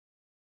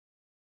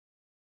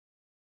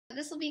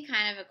This will be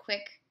kind of a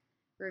quick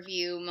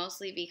review,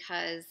 mostly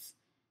because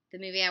the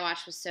movie I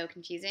watched was so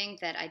confusing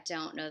that I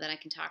don't know that I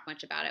can talk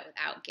much about it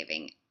without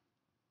giving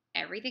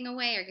everything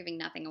away or giving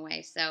nothing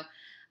away. So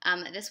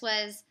this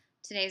was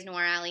today's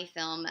Noir Alley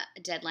film,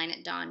 Deadline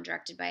at Dawn,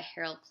 directed by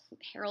Harold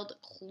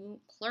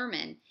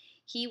Clurman.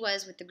 He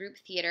was with the group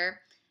theater,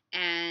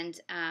 and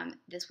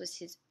this was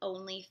his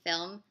only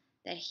film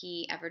that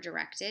he ever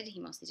directed. He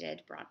mostly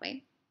did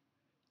Broadway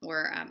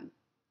or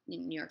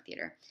New York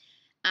theater.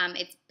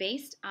 It's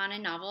based on a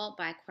novel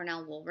by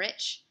Cornell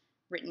Woolrich,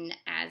 written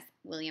as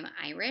William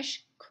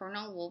Irish.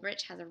 Cornell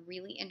Woolrich has a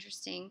really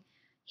interesting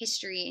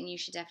history, and you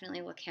should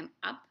definitely look him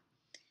up.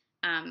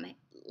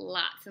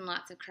 Lots and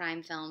lots of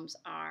crime films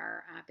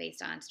are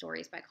based on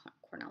stories by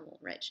Cornell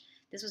Woolrich.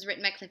 This was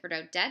written by Clifford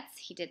Odets.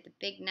 He did The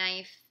Big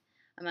Knife,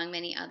 among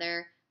many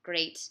other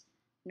great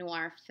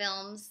noir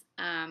films.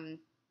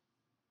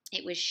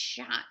 It was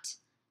shot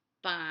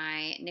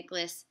by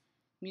Nicholas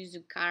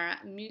Muzukara.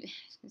 I'm going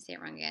to say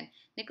it wrong again.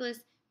 Nicholas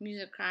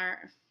Muzuraka.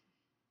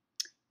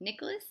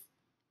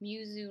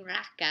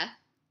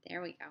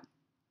 There we go.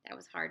 That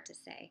was hard to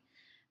say.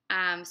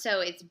 So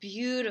it's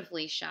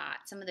beautifully shot.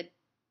 Some of the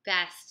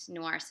best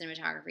noir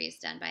cinematography is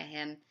done by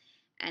him,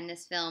 and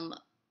this film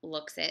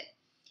looks it.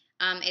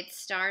 It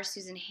stars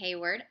Susan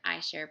Hayward. I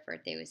share a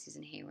birthday with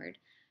Susan Hayward.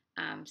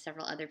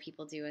 Several other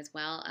people do as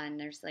well, and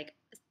there's like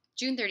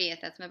June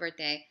 30th, that's my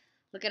birthday.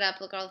 Look it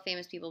up. Look at all the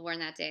famous people born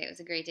that day. It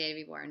was a great day to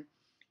be born.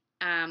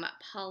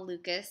 Paul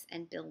Lukas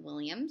and Bill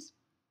Williams.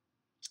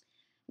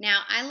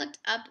 Now, I looked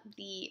up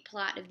the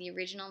plot of the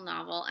original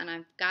novel, and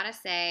I've got to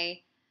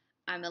say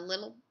I'm a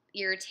little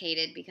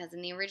irritated because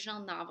in the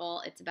original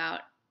novel, it's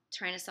about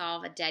trying to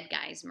solve a dead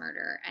guy's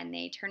murder, and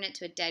they turn it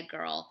to a dead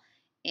girl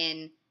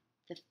in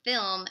the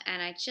film,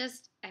 and I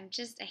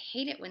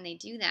hate it when they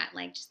do that.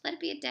 Like, just let it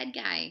be a dead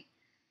guy.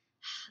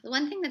 The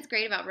one thing that's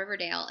great about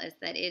Riverdale is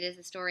that it is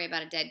a story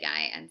about a dead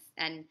guy,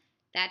 and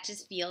that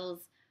just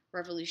feels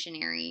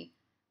revolutionary.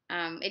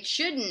 It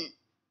shouldn't,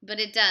 but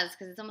it does,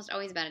 because it's almost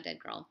always about a dead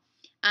girl.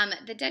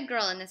 The dead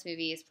girl in this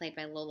movie is played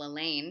by Lola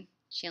Lane.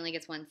 She only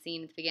gets one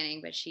scene at the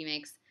beginning, but she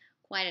makes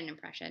quite an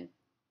impression.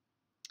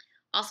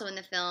 Also in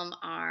the film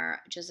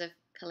are Joseph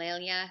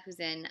Kalelia, who's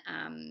in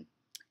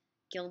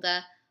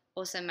Gilda,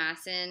 Osa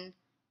Masson,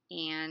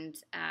 and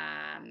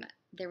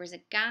there was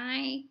a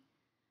guy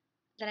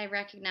that I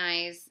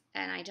recognize,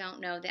 and I don't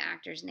know the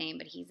actor's name,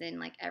 but he's in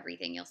like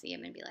everything. You'll see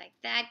him and be like,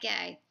 that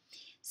guy.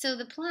 So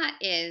the plot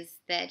is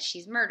that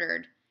she's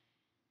murdered.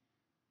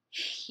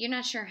 You're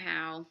not sure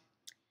how.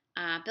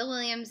 Bill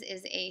Williams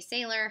is a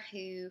sailor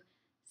who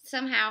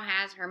somehow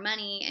has her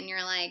money, and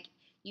you're like,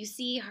 you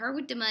see her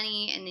with the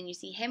money, and then you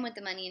see him with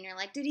the money, and you're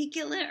like, did he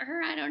kill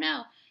her? I don't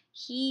know.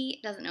 He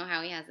doesn't know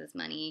how he has this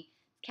money.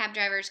 Cab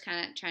driver's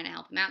kind of trying to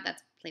help him out.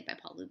 That's played by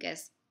Paul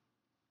Lukas.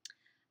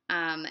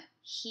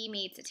 He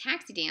meets a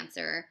taxi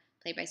dancer,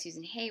 played by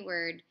Susan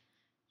Hayward.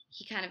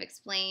 He kind of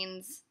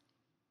explains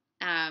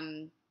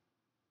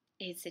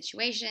his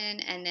situation,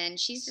 and then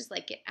she's just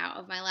like, get out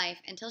of my life,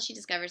 until she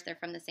discovers they're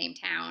from the same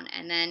town,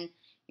 and then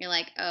you're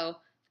like, oh,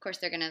 of course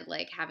they're gonna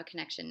like have a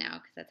connection now,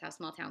 because that's how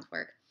small towns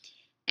work.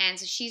 And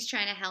so she's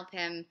trying to help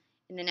him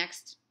in the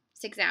next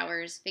 6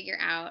 hours figure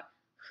out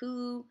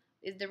who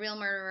is the real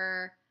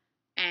murderer,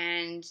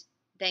 and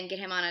then get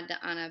him on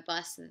a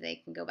bus so that they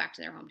can go back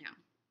to their hometown.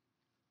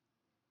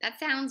 That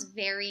sounds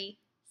very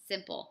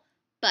simple,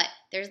 but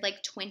there's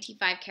like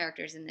 25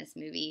 characters in this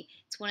movie.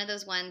 It's one of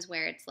those ones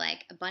where it's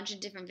like a bunch of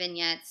different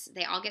vignettes.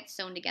 They all get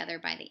sewn together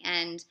by the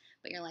end,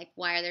 but you're like,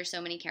 why are there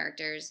so many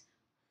characters?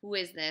 Who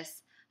is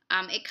this?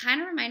 It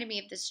kind of reminded me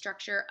of the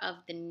structure of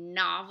the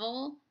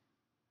novel,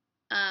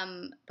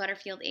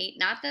 Butterfield 8.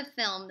 Not the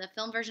film. The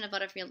film version of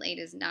Butterfield 8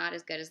 is not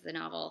as good as the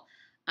novel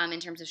in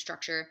terms of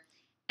structure.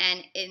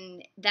 And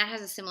that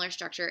has a similar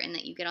structure in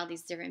that you get all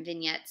these different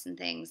vignettes and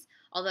things.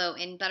 Although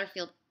in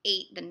Butterfield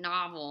 8, the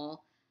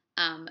novel,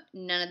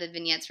 none of the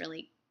vignettes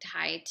really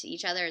tie to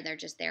each other. They're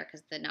just there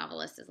because the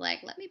novelist is like,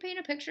 let me paint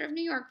a picture of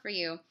New York for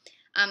you.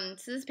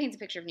 So this paints a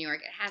picture of New York.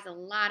 It has a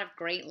lot of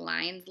great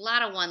lines, a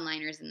lot of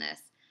one-liners in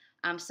this.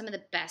 Some of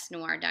the best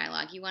noir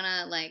dialogue. You want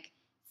to like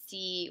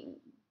see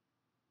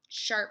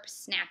sharp,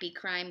 snappy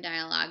crime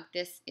dialogue.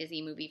 This is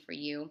a movie for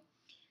you.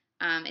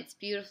 It's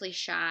beautifully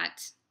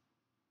shot.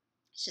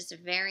 It's just a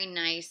very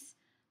nice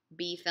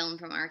B film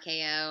from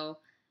RKO,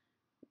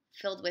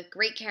 filled with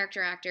great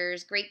character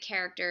actors, great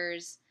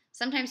characters,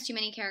 sometimes too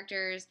many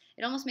characters.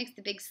 It almost makes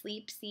The Big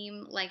Sleep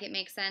seem like it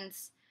makes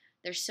sense.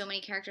 There's so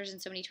many characters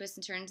and so many twists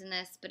and turns in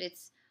this, but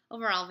it's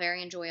overall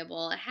very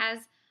enjoyable. It has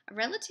a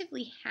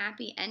relatively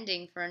happy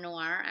ending for a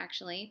noir,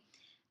 actually.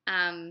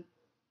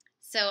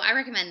 So I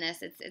recommend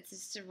this. It's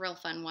just a real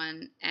fun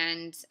one,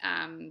 and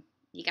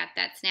you got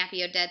that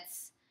snappy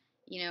Odets,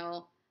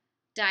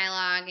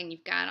 dialogue, and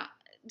you've got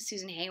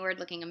Susan Hayward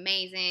looking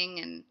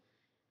amazing,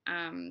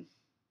 and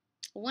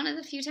one of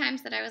the few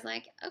times that I was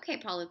like, okay,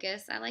 Paul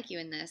Lukas, I like you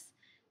in this.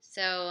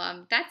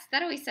 So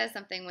that always says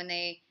something when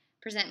they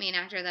present me an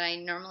actor that I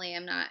normally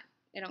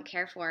I don't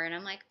care for, and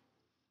I'm like,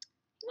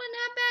 wasn't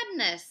half bad in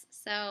this.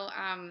 So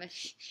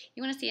if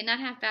you want to see a not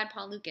half bad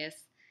Paul Lukas,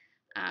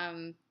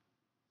 um,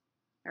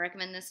 I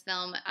recommend this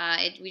film.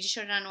 We just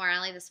showed it on Noir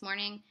Alley this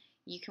morning.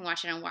 You can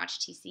watch it on Watch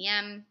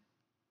TCM.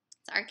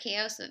 It's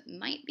RKO, so it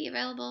might be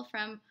available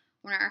from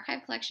Warner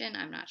Archive Collection.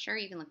 I'm not sure.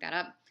 You can look that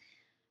up.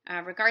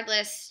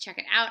 Regardless, check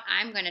it out.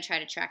 I'm going to try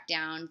to track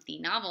down the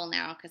novel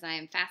now because I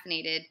am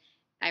fascinated.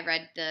 I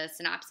read the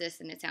synopsis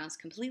and it sounds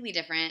completely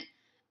different,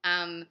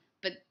 um,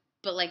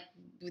 but like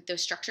with the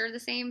structure the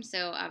same.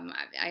 So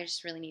I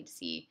just really need to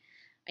see.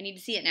 I need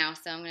to see it now.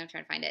 So I'm going to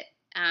try to find it.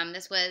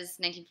 This was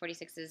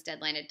 1946's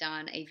Deadline at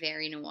Dawn, a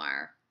very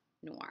noir.